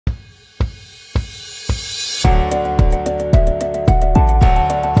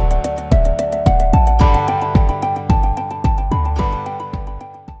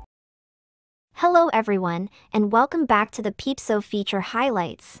Hello everyone, and welcome back to the PeepSo feature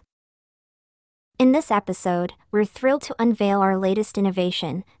highlights. In this episode, we're thrilled to unveil our latest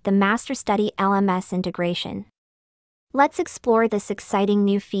innovation, the MasterStudy LMS integration. Let's explore this exciting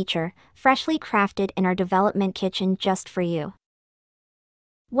new feature, freshly crafted in our development kitchen just for you.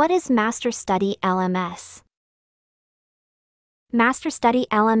 What is MasterStudy LMS? MasterStudy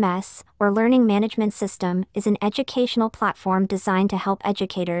LMS, or Learning Management System, is an educational platform designed to help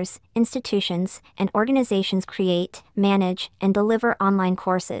educators, institutions, and organizations create, manage, and deliver online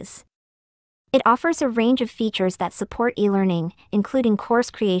courses. It offers a range of features that support e-learning, including course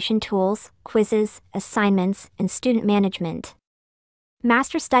creation tools, quizzes, assignments, and student management.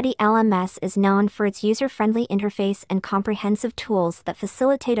 MasterStudy LMS is known for its user-friendly interface and comprehensive tools that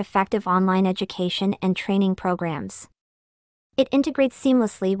facilitate effective online education and training programs. It integrates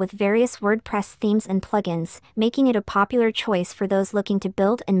seamlessly with various WordPress themes and plugins, making it a popular choice for those looking to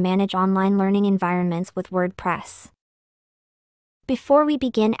build and manage online learning environments with WordPress. Before we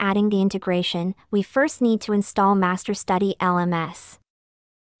begin adding the integration, we first need to install MasterStudy LMS.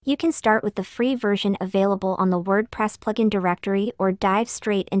 You can start with the free version available on the WordPress plugin directory or dive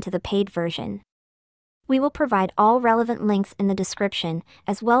straight into the paid version. We will provide all relevant links in the description,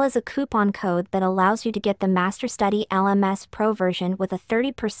 as well as a coupon code that allows you to get the MasterStudy LMS Pro version with a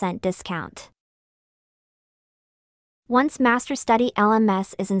 30% discount. Once MasterStudy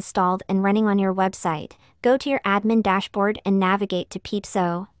LMS is installed and running on your website, go to your admin dashboard and navigate to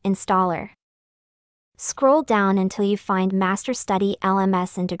PeepSo Installer. Scroll down until you find MasterStudy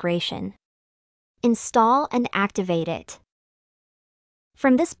LMS integration. Install and activate it.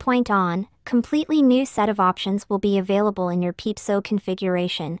 From this point on, completely new set of options will be available in your PeepSo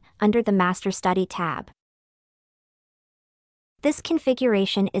configuration under the MasterStudy tab. This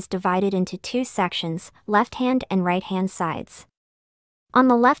configuration is divided into two sections, left-hand and right-hand sides. On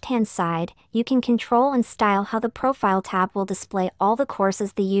the left-hand side, you can control and style how the Profile tab will display all the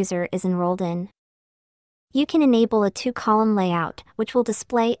courses the user is enrolled in. You can enable a two-column layout, which will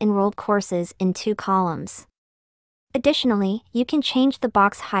display enrolled courses in two columns. Additionally, you can change the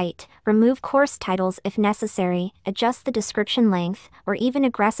box height, remove course titles if necessary, adjust the description length, or even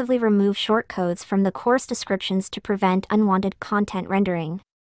aggressively remove shortcodes from the course descriptions to prevent unwanted content rendering.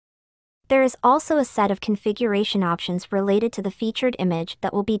 There is also a set of configuration options related to the featured image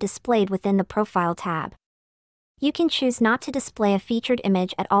that will be displayed within the Profile tab. You can choose not to display a featured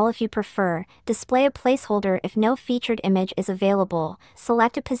image at all if you prefer, display a placeholder if no featured image is available,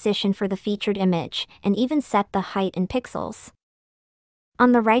 select a position for the featured image, and even set the height in pixels.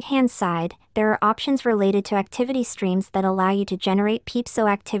 On the right-hand side, there are options related to activity streams that allow you to generate PeepSo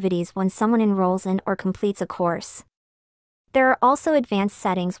activities when someone enrolls in or completes a course. There are also advanced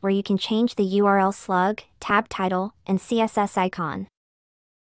settings where you can change the URL slug, tab title, and CSS icon.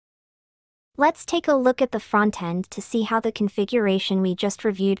 Let's take a look at the front end to see how the configuration we just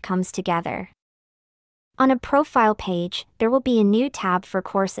reviewed comes together. On a profile page, there will be a new tab for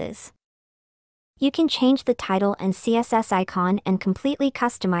courses. You can change the title and CSS icon and completely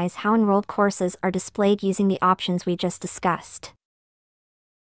customize how enrolled courses are displayed using the options we just discussed.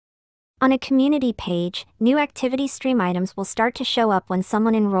 On a community page, new activity stream items will start to show up when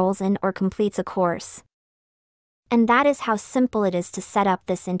someone enrolls in or completes a course. And that is how simple it is to set up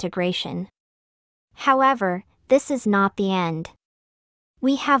this integration. However, this is not the end.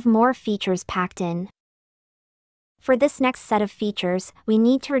 We have more features packed in. For this next set of features, we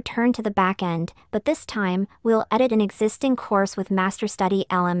need to return to the backend, but this time, we'll edit an existing course with MasterStudy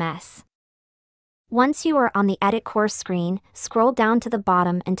LMS. Once you are on the Edit Course screen, scroll down to the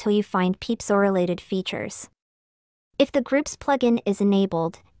bottom until you find PeepSo-related features. If the Groups plugin is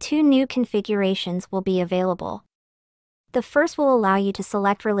enabled, two new configurations will be available. The first will allow you to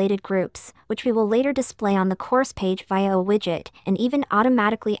select related groups, which we will later display on the course page via a widget, and even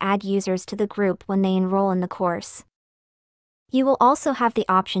automatically add users to the group when they enroll in the course. You will also have the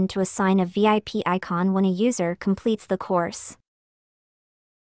option to assign a VIP icon when a user completes the course.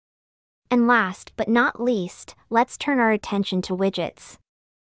 And last but not least, let's turn our attention to widgets.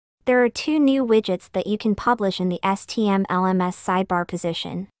 There are two new widgets that you can publish in the STM LMS sidebar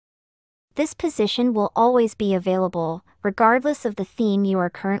position. This position will always be available, regardless of the theme you are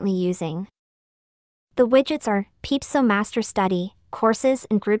currently using. The widgets are PeepSo MasterStudy, Courses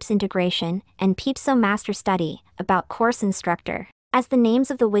and Groups Integration, and PeepSo MasterStudy, About Course Instructor. As the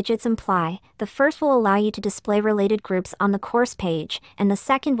names of the widgets imply, the first will allow you to display related groups on the course page, and the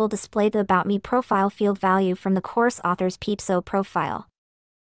second will display the About Me profile field value from the course author's PeepSo profile.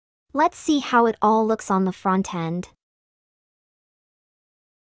 Let's see how it all looks on the front end.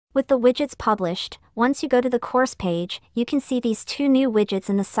 With the widgets published, once you go to the course page, you can see these two new widgets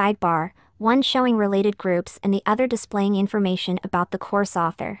in the sidebar, one showing related groups and the other displaying information about the course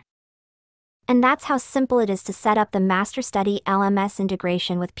author. And that's how simple it is to set up the MasterStudy LMS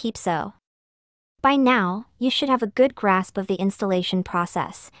integration with PeepSo. By now, you should have a good grasp of the installation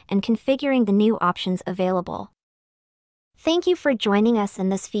process and configuring the new options available. Thank you for joining us in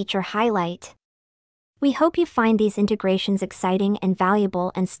this feature highlight. We hope you find these integrations exciting and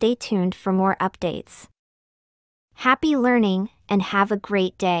valuable, and stay tuned for more updates. Happy learning, and have a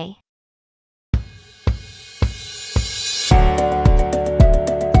great day.